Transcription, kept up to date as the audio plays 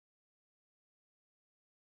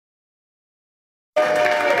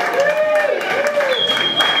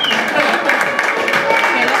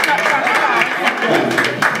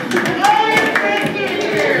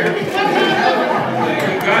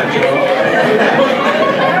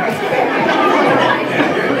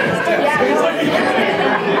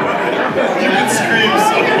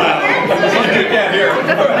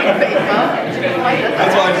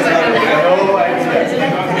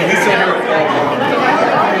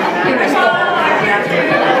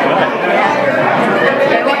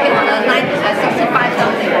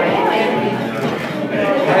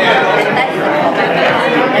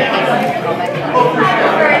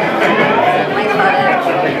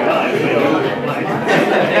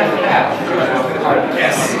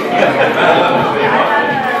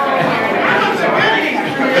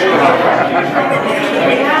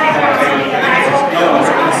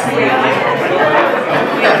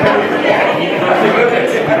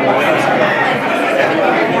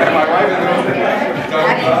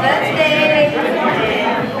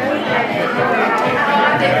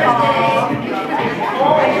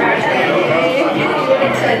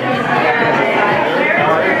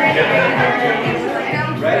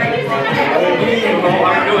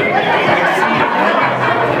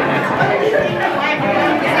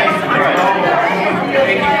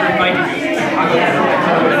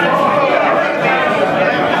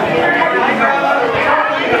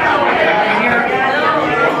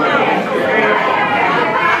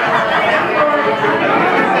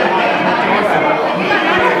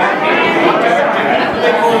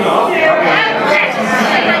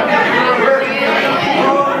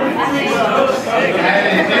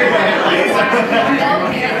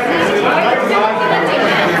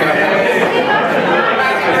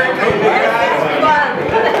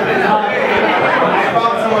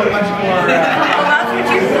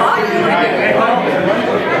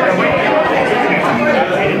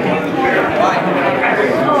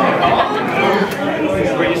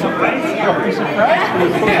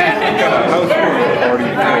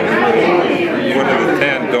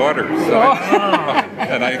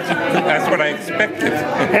That's what I expected.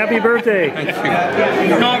 Happy birthday. Thank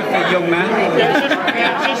you. Not the young man.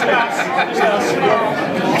 Just us.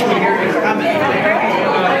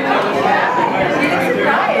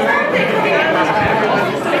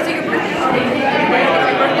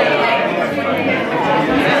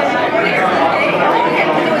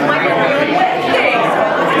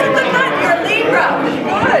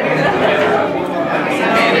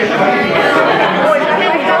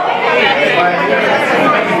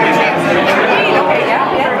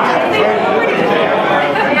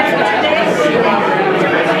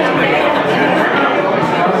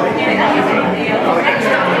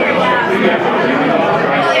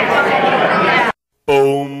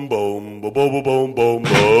 Boom, boom, boom, boom, boom, boom,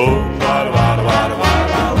 boom. Bada, bada, bada,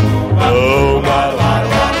 bada, boom, bada, bada,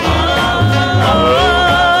 bada, bada.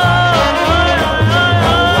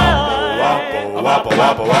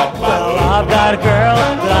 Well, I've got a girl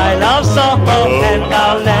that I love so, and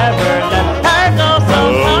I'll never let her go. So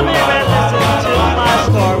come here and listen to my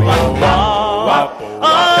story.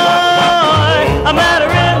 I met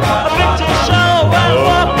her in a picture show and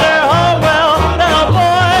walked her home. Well, now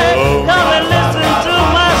boy, come and listen to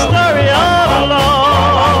my story all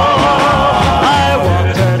alone. I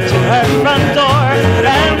walked her to her front door,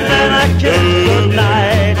 and then I kissed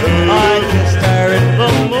goodnight. I kissed her in the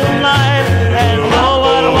moonlight, and oh,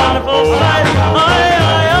 what a wonderful sight.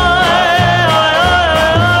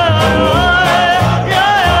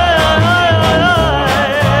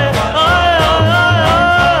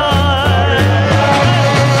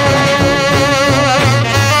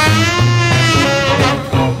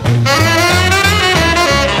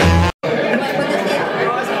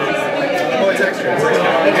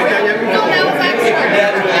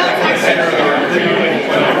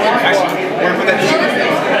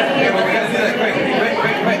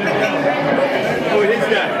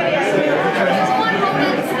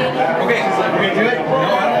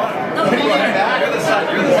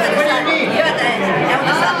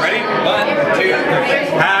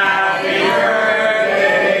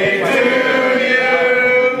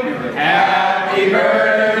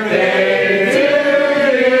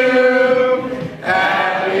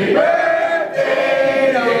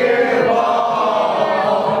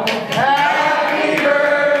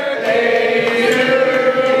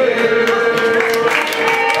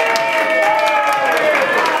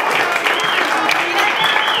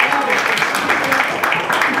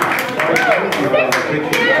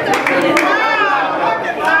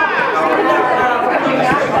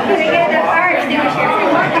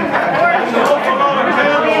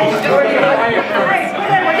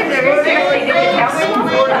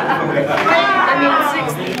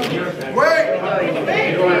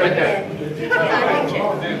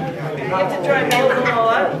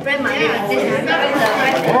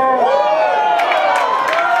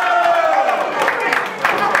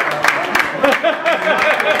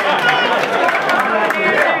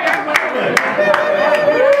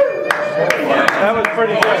 That was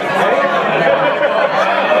pretty good.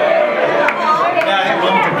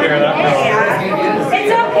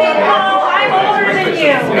 It's okay, Paul. I'm older than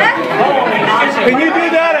you. Can you do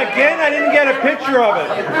that again? I didn't get a picture of it.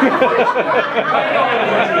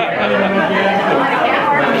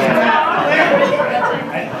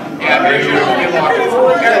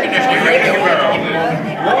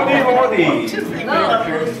 Won't need more of these.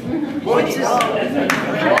 What's this?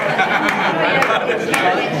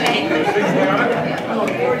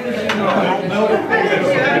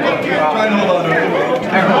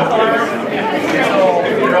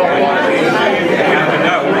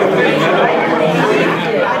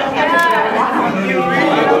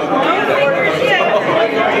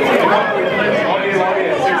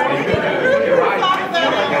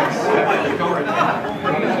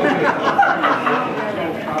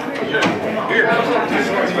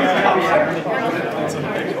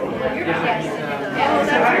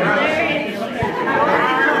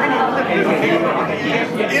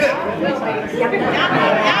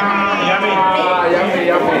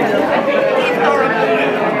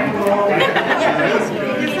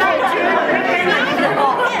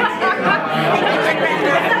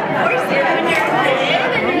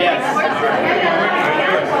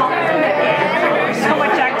 So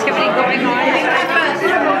much activity going on.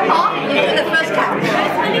 Oh,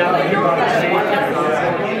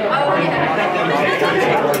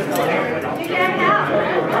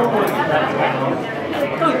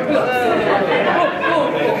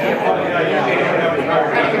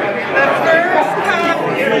 yeah.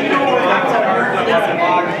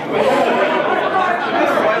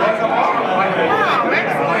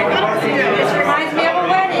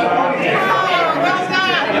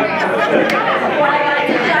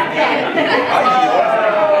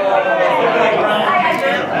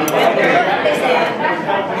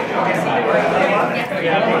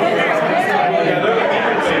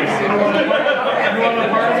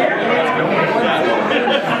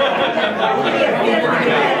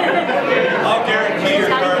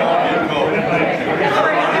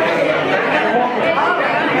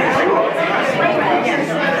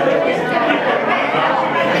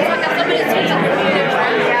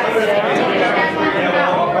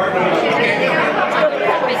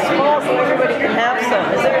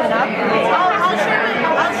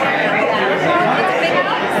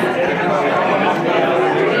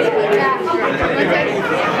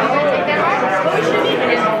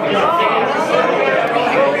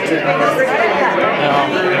 I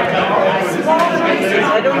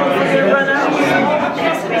don't know if we're going to run out.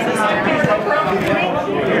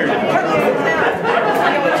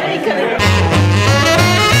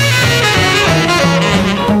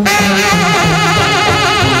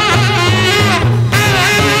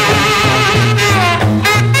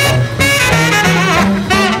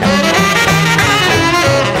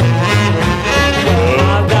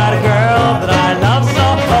 I've got a girl that I love so,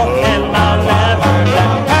 and I'll never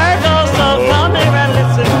let her go. So come here and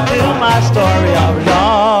listen to my story of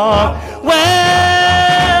love. Well,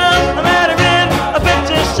 I met her in a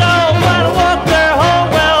picture show when I walked her home.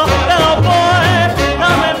 Well, little boy,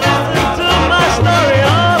 come and listen to my story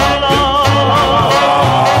of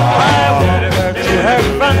love. I walked her to her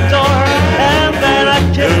front door, and then I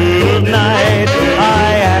kissed goodnight.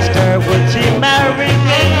 I asked her, would she marry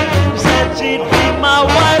me? She said she'd be my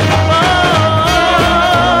wife. Oh,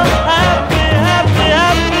 happy, happy,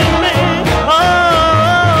 happy me. Oh,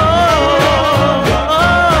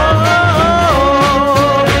 oh,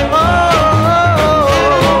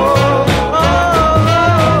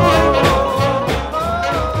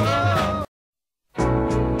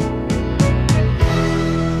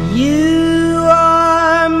 You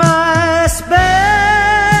are my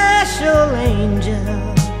special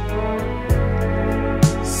angel,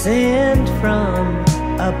 sent from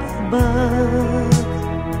up above.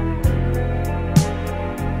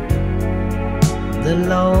 The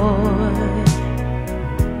Lord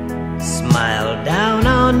smiled down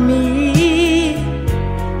on me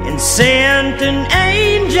and sent an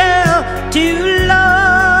angel to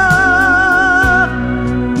love.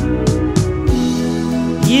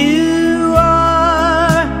 You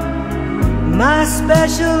are my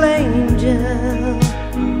special angel,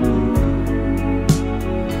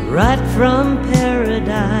 right from